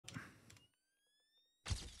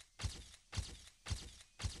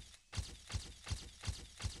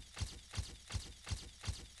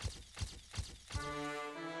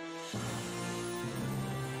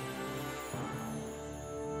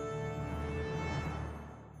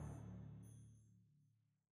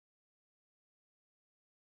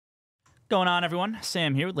Going on, everyone?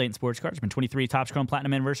 Sam here with Layton Sports Cards. Been 23 Topps Chrome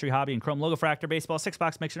Platinum Anniversary Hobby and Chrome Logofractor Baseball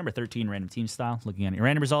 6-box mixer number 13 random team style. Looking at your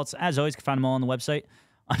random results. As always, you can find them all on the website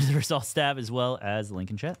under the results tab as well as the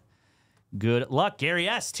link in chat. Good luck. Gary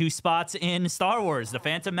S. 2 spots in Star Wars. The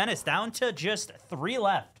Phantom Menace down to just 3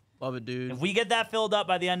 left. Love it, dude. If we get that filled up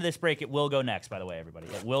by the end of this break, it will go next, by the way, everybody.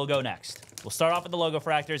 It will go next. We'll start off with the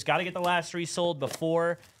Logofractors. Got to get the last 3 sold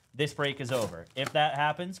before this break is over. If that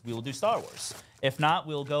happens, we will do Star Wars. If not,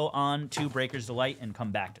 we'll go on to Breaker's Delight and come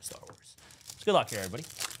back to Star Wars. Good luck here, everybody.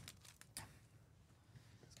 Let's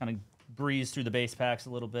kind of breeze through the base packs a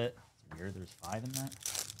little bit. It's weird. There's 5 in that.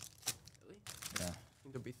 Really? Yeah. I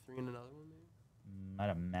think there'll be 3 in another one, maybe? I'd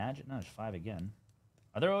imagine. No, there's 5 again.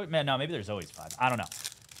 Are there always... Man, no, maybe there's always 5. I don't know.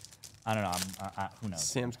 I don't know. Who knows?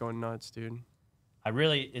 Sam's going nuts, dude. I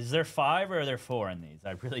really... Is there 5 or are there 4 in these?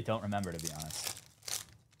 I really don't remember, to be honest.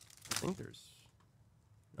 I think there's...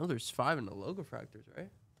 No, there's 5 in the Logofractors, right?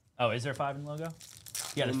 Oh, is there 5 in the logo?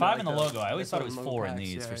 Yeah, there's And 5 like in the logo. I always thought it was logo 4 in packs,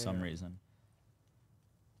 these for yeah, some yeah. reason.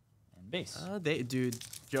 And base. Dude,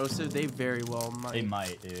 Joseph, they very well might. They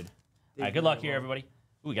might, dude. They All right, good luck here, everybody.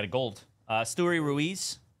 Ooh, we got a gold. Stewie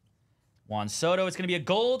Ruiz. Juan Soto. It's going to be a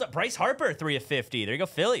gold. Bryce Harper, 3 of 50. There you go,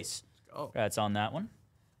 Phillies. Let's go. Congrats on that one.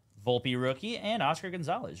 Volpe rookie and Oscar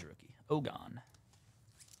Gonzalez rookie. Ogon.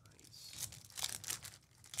 Nice.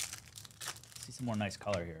 See some more nice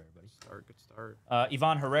color here, everybody. Good start.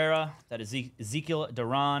 Ivan Herrera. That is Ezekiel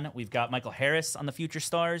Duran. We've got Michael Harris on the Future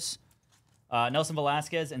Stars. Nelson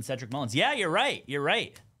Velasquez and Cedric Mullins. Yeah, you're right. You're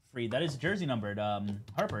right, Freed. That is jersey numbered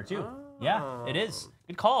Harper, too. Oh. Yeah, it is.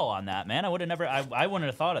 Good call on that, man. I would have never... I wouldn't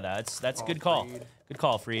have thought of that. That's a good call. Freed. Good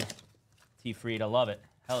call, Freed. T. Freed. I love it.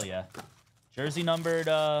 Hell yeah. Jersey numbered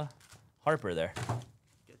Harper there.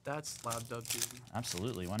 Get that slabbed up, dude.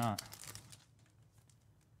 Absolutely. Why not?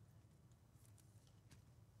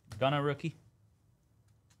 Gunna rookie.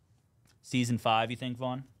 Season 5, you think,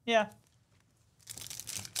 Vaughn? Yeah.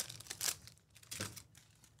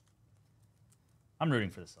 I'm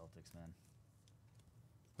rooting for the Celtics, man.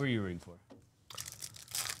 Who are you rooting for?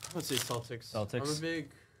 I would say Celtics. Celtics?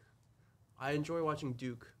 I enjoy watching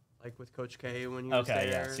Duke, like with Coach K when he was there. Okay,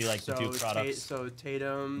 yeah. So you like the Duke products. So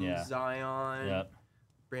Tatum, Yeah. Zion, Yep.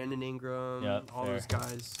 Brandon Ingram, Yep, all fair. those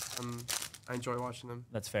guys. I enjoy watching them.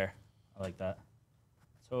 That's fair. I like that.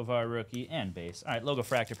 Tovar rookie and base. All right,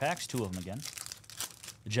 Logofractor packs, 2 of them again.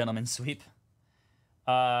 The gentleman's sweep. It's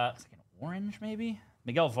like an orange, maybe?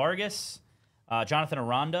 Miguel Vargas. Jonathan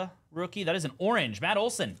Aranda rookie. That is an orange. Matt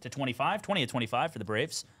Olson to 25. 20 of 25 for the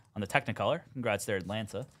Braves on the Technicolor. Congrats there,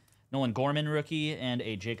 Atlanta. Nolan Gorman rookie and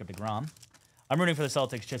a Jacob deGrom. I'm rooting for the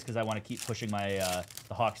Celtics just because I want to keep pushing my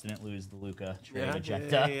the Hawks didn't lose the Luka trade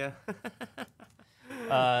agenda. Yeah.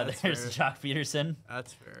 There's fair. Jock Peterson.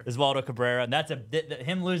 That's fair. Oswaldo Cabrera. And that's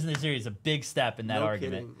him losing the series is a big step in that No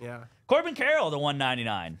argument. kidding. Yeah. Corbin Carroll to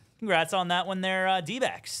 199. Congrats on that one there,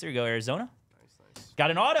 D-backs. There you go, Arizona. Nice.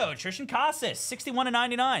 Got an auto, Tristan Casas, 61 to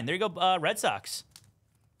 99. There you go, Red Sox.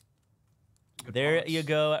 Good There box. you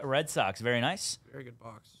go, Red Sox. Very nice. Very good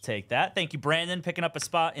box. Take that. Thank you, Brandon, picking up a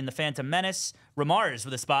spot in the Phantom Menace. Ramars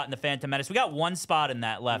with a spot in the Phantom Menace. We got 1 spot in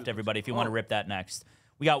that left, everybody, if you want to rip that next.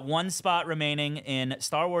 We got 1 spot remaining in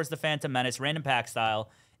Star Wars The Phantom Menace, random pack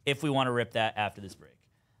style, if we want to rip that after this break.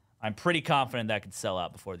 I'm pretty confident that could sell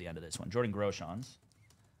out before the end of this one. Jordan Groshans.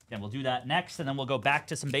 Again, we'll do that next, and then we'll go back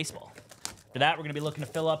to some baseball. For that, we're going to be looking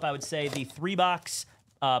to fill up, I would say, the 3-box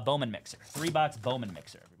Bowman Mixer. 3-box Bowman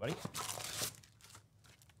Mixer, everybody.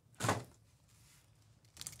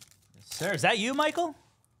 Yes, sir. Is that you, Michael?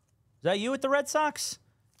 Is that you with the Red Sox?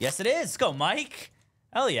 Yes, it is. Let's go, Mike.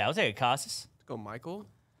 Hell yeah. I'll take it, Casas. Let's go, Michael.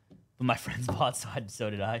 But my friends bought, so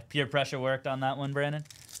did I. Peer pressure worked on that one, Brandon.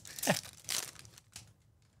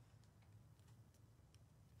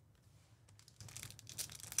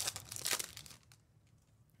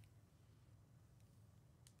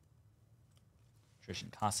 Tristan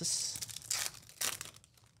Casas.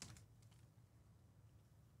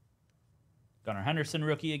 Gunnar Henderson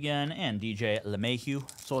rookie again, and DJ LeMahieu.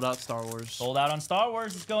 Sold out Star Wars. Sold out on Star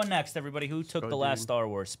Wars. It's going next, everybody. Who took the last Star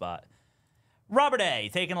Wars spot? Robert A.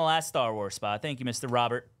 taking the last Star Wars spot. Thank you, Mr.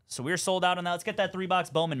 Robert. So we're sold out on that. Let's get that 3-box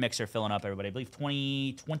Bowman Mixer filling up, everybody. I believe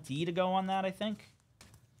 20 to go on that, I think.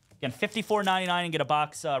 Again, $54.99 and get a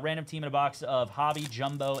box, random team in a box of Hobby,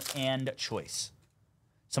 Jumbo, and Choice.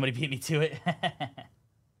 Somebody beat me to it.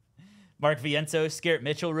 Mark Vientos, Garrett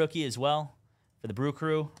Mitchell rookie as well for the Brew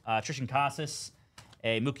Crew. Tristan Casas,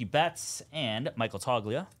 a Mookie Betts, and Michael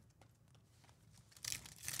Toglia.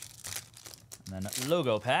 And then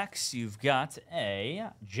logo packs, you've got a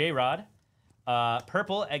J-Rod.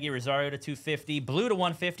 Purple, Eggy Rosario to 250. Blue to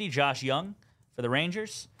 150, Josh Young for the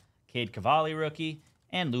Rangers. Cade Cavalli rookie.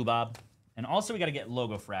 And Lubob And also, we got to get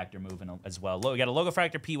Logofractor moving as well. We got a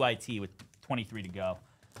Logofractor PYT with 23 to go.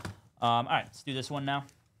 All right, let's do this one now.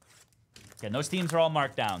 Okay, and those teams are all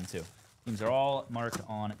marked down, too. Teams are all marked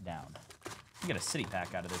on down. We get a city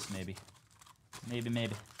pack out of this, maybe. Maybe.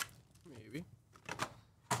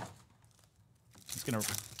 Just going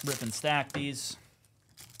to rip and stack these.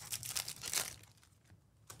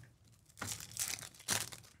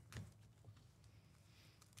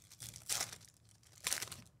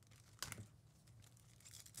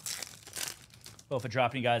 Both for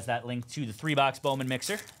dropping you guys that link to the 3-box Bowman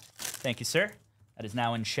mixer. Thank you, sir. That is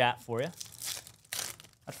now in chat for you.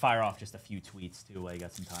 I'd fire off just a few tweets, too, while you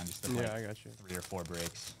got some time. Just to I got you. 3 or 4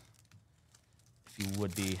 breaks. If you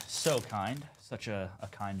would be so kind. Such a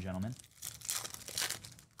kind gentleman.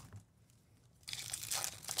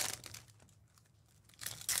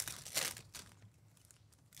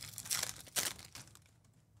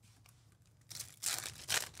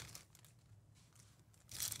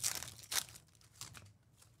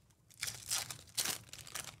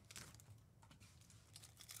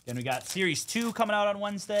 Then we got Series 2 coming out on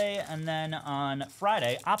Wednesday, and then on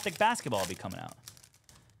Friday, Optic Basketball will be coming out.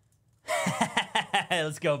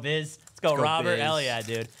 Let's go, Biz. Let's go, Robert. Biz. Hell yeah,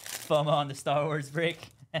 dude. FOMO on the Star Wars break.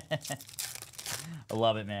 I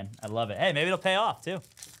love it, man. I love it. Hey, maybe it'll pay off, too.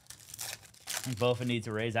 I think Bofa needs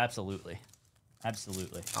a raise. Absolutely.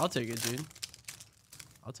 Absolutely. I'll take it, dude.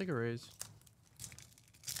 I'll take a raise.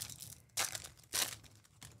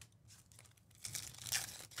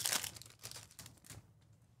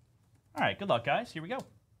 All right, good luck, guys. Here we go.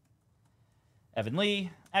 Evan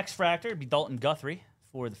Lee, X-Fractor, be Dalton Guthrie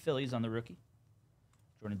for the Phillies on the rookie.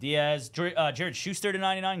 Jordan Diaz, Jared Schuster to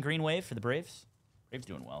 99, Green Wave for the Braves. Braves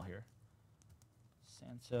doing well here.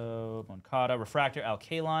 Santo, Moncada, Refractor, Al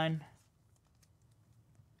Kaline.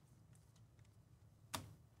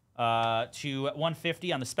 To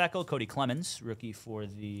 150 on the Speckle, Cody Clemens, rookie for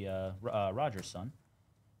the Rogers son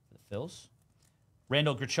for the Phils.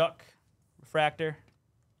 Randall Grichuk, Refractor.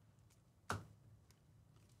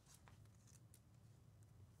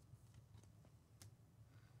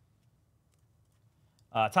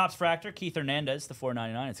 Topps Fractor, Keith Hernandez, the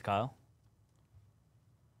 499. It's Kyle.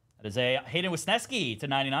 That is a Hayden Wisniewski to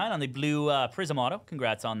 99 on the blue Prism Auto.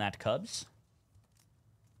 Congrats on that, Cubs.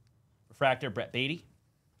 Refractor, Brett Beatty.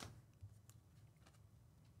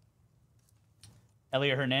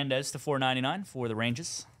 Elliot Hernandez to 499 for the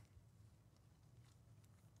Rangers.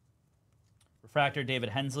 Refractor, David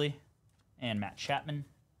Hensley and Matt Chapman.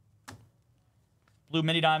 Blue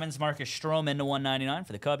Mini Diamonds, Marcus Stroman to 199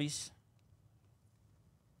 for the Cubbies.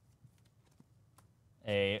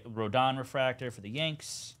 A Rodon Refractor for the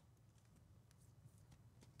Yanks.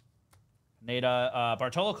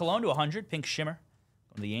 Bartolo Colon to 100, Pink Shimmer.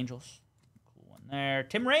 Going to the Angels. Cool one there.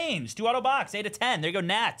 Tim Raines, 2 auto box, 8 of 10. There you go,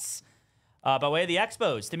 Nats. By way of the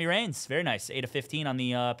Expos, Timmy Raines. Very nice. 8 of 15 on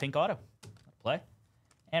the pink auto. Play.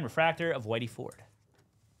 And Refractor of Whitey Ford.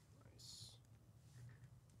 Nice.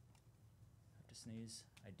 I have to sneeze.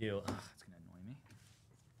 I do. Ugh, it's going to annoy me.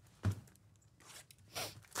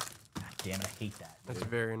 God damn it, I hate that. That's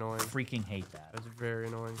very annoying. Freaking hate that. That's very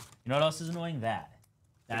annoying. You know what else is annoying? That.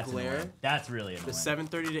 That's glare? annoying. That's really annoying. The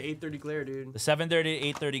 730 to 830 glare, dude. The 730 to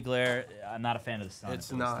 830 glare, I'm not a fan of the sun.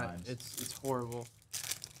 It's not. It's horrible.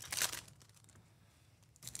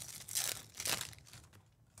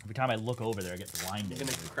 Every time I look over there, I get blinded. I'm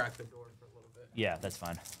gonna crack the door for a little bit. Yeah, that's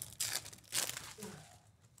fine.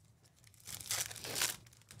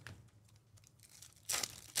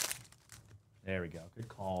 There we go. Good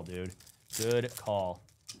call, dude. Good call.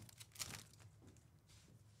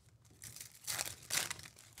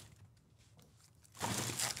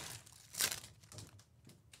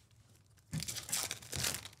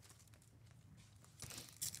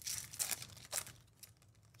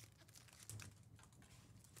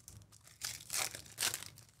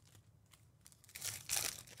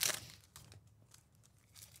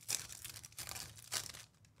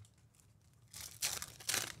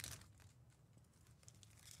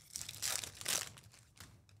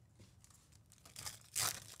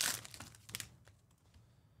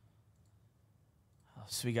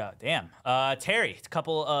 So we got, Terry, a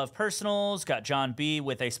couple of personals. Got John B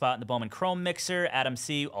with a spot in the Bowman Chrome Mixer. Adam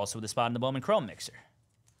C also with a spot in the Bowman Chrome Mixer.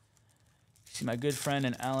 See my good friend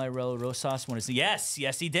and ally, Raul Rosas. Yes,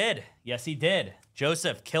 he did. Yes, he did.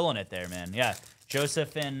 Joseph killing it there, man. Yeah,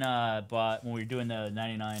 Joseph and bought, when we were doing the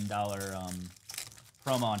 $99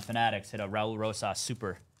 promo on Fanatics, hit a Raul Rosas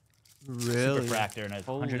super fractor and a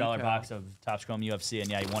 $100 box of Topps Chrome UFC,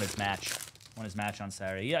 and yeah, he won his match. Won his match on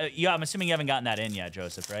Saturday. Yeah, I'm assuming you haven't gotten that in yet,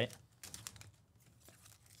 Joseph, right?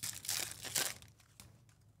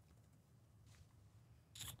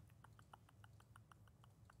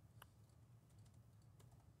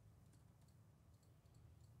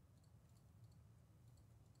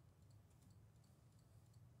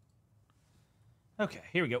 Okay,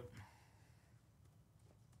 here we go.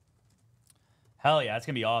 Hell yeah, it's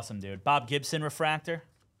going to be awesome, dude. Bob Gibson refractor.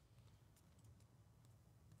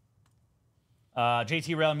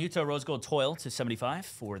 JT Real Muto Rose Gold Toil to 75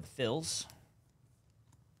 for the Phils.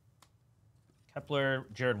 Kepler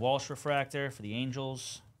Jared Walsh refractor for the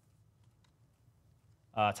Angels.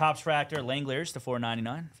 Topps Fractor Langlers to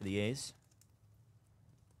 499 for the A's.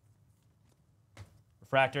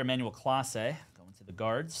 Refractor Emmanuel Clase going to the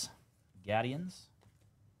Guards. Guardians.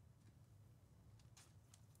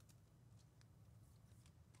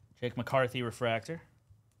 Jake McCarthy refractor.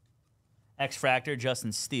 X-Fractor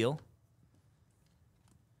Justin Steele.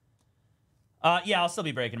 Yeah, I'll still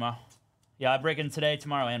be breaking tomorrow. Yeah, I'm breaking today,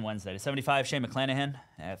 tomorrow, and Wednesday. To 75, Shane McClanahan.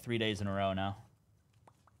 3 days in a row now.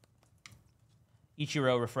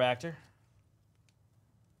 Ichiro refractor.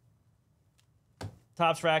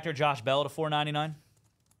 Topps Fractor Josh Bell to 499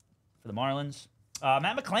 for the Marlins.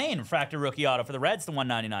 Matt McClain refractor rookie auto for the Reds to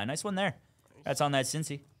 199. Nice one there. That's on that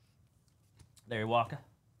Cincy. Larry Walker.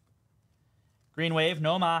 Green Wave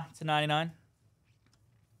Noma to 99.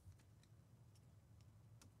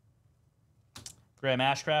 Graham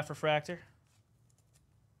Ashcraft refractor.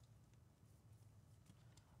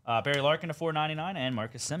 Barry Larkin to 499 and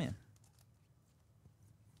Marcus Semien.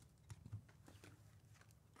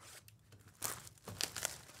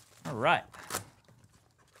 All right.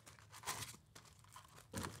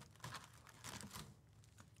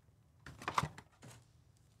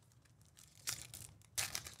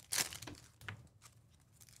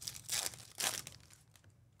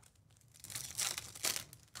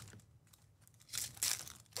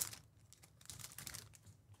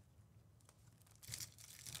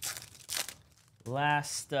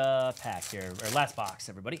 Last pack here, or last box,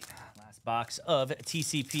 everybody. Last box of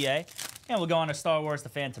TCPA. And we'll go on to Star Wars The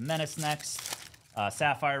Phantom Menace next.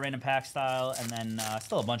 Sapphire Random Pack style, and then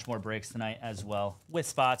still a bunch more breaks tonight as well. With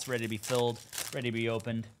spots ready to be filled, ready to be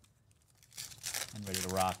opened, and ready to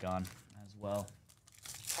rock on as well.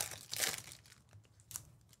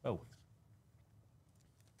 Oh.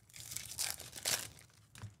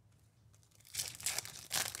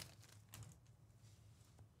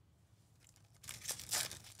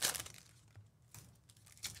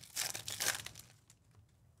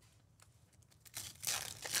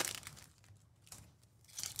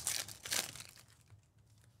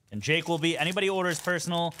 And Jake will be, anybody orders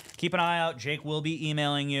personal, keep an eye out. Jake will be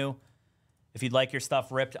emailing you. If you'd like your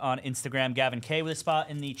stuff ripped on Instagram, Gavin K with a spot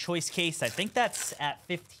in the choice case. I think that's at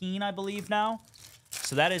 15, I believe, now.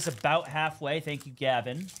 So that is about halfway. Thank you,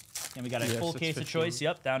 Gavin. And we got a full case 15. of choice.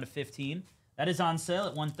 Yep, down to 15. That is on sale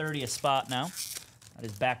at $130 a spot now. That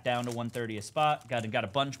is back down to $130 a spot. Got a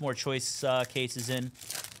bunch more choice cases in.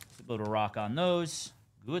 So go to rock on those.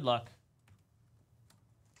 Good luck.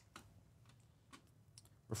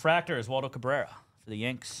 Refractor is Waldo Cabrera for the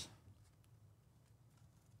Yanks.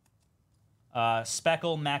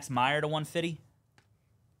 Speckle Max Meyer to 150.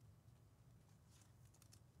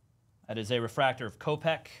 That is a refractor of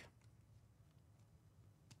Kopech.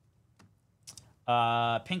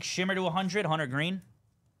 Pink Shimmer to 100, Hunter Green.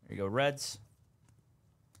 There you go, Reds.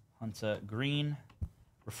 Hunter Green.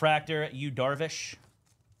 Refractor, Yu Darvish.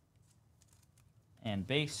 And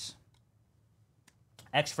base.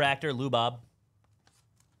 X-Fractor, Lou Bob.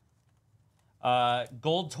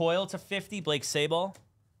 Gold Toil to 50, Blake Sabol.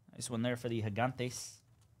 Nice one there for the Gigantes.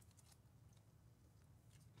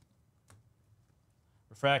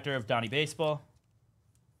 Refractor of Donnie Baseball.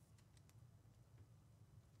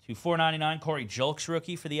 To 499, Corey Julks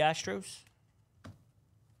rookie for the Astros.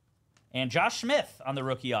 And Josh Smith on the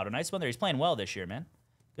rookie auto. Nice one there. He's playing well this year, man.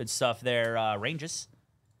 Good stuff there, Rangers.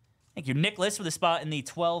 Thank you, Nicholas, with a spot in the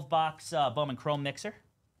 12-box Bowman Chrome Mixer.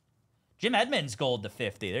 Jim Edmonds gold to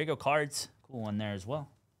 50. There you go, Cards. Cool one there as well.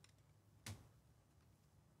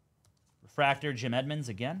 Refractor, Jim Edmonds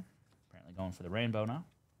again. Apparently going for the rainbow now.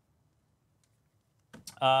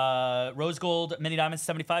 Rose Gold Mini Diamonds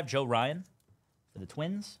 75, Joe Ryan for the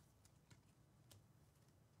Twins.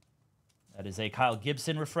 That is a Kyle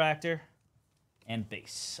Gibson refractor and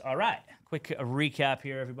base. All right, quick recap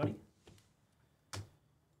here, everybody.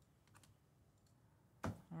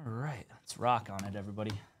 All right, let's rock on it,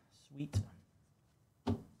 everybody. Sweet.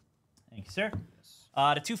 Thank you, sir. Yes.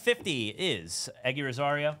 To 250 is Eggy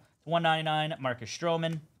Rosario. To 199, Marcus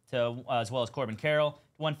Stroman. To as well as Corbin Carroll.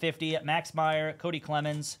 To 150, Max Meyer, Cody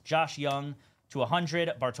Clemens, Josh Young. To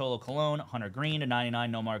 100, Bartolo Colon, Hunter Green. To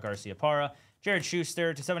 99, Nomar Garciaparra. Jared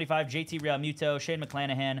Schuster. To 75, JT Real Muto, Shane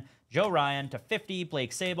McClanahan, Joe Ryan. To 50,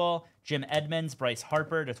 Blake Sabol, Jim Edmonds, Bryce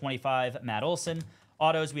Harper. To 25, Matt Olson.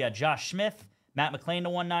 Autos, we had Josh Smith, Matt McClain to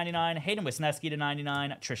 199, Hayden Wisniewski to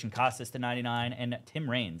 99, Trishan Casas to 99, and Tim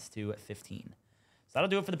Raines to 15. that'll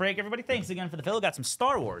do it for the break, everybody. Thanks again for the fill. Got some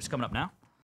Star Wars coming up now.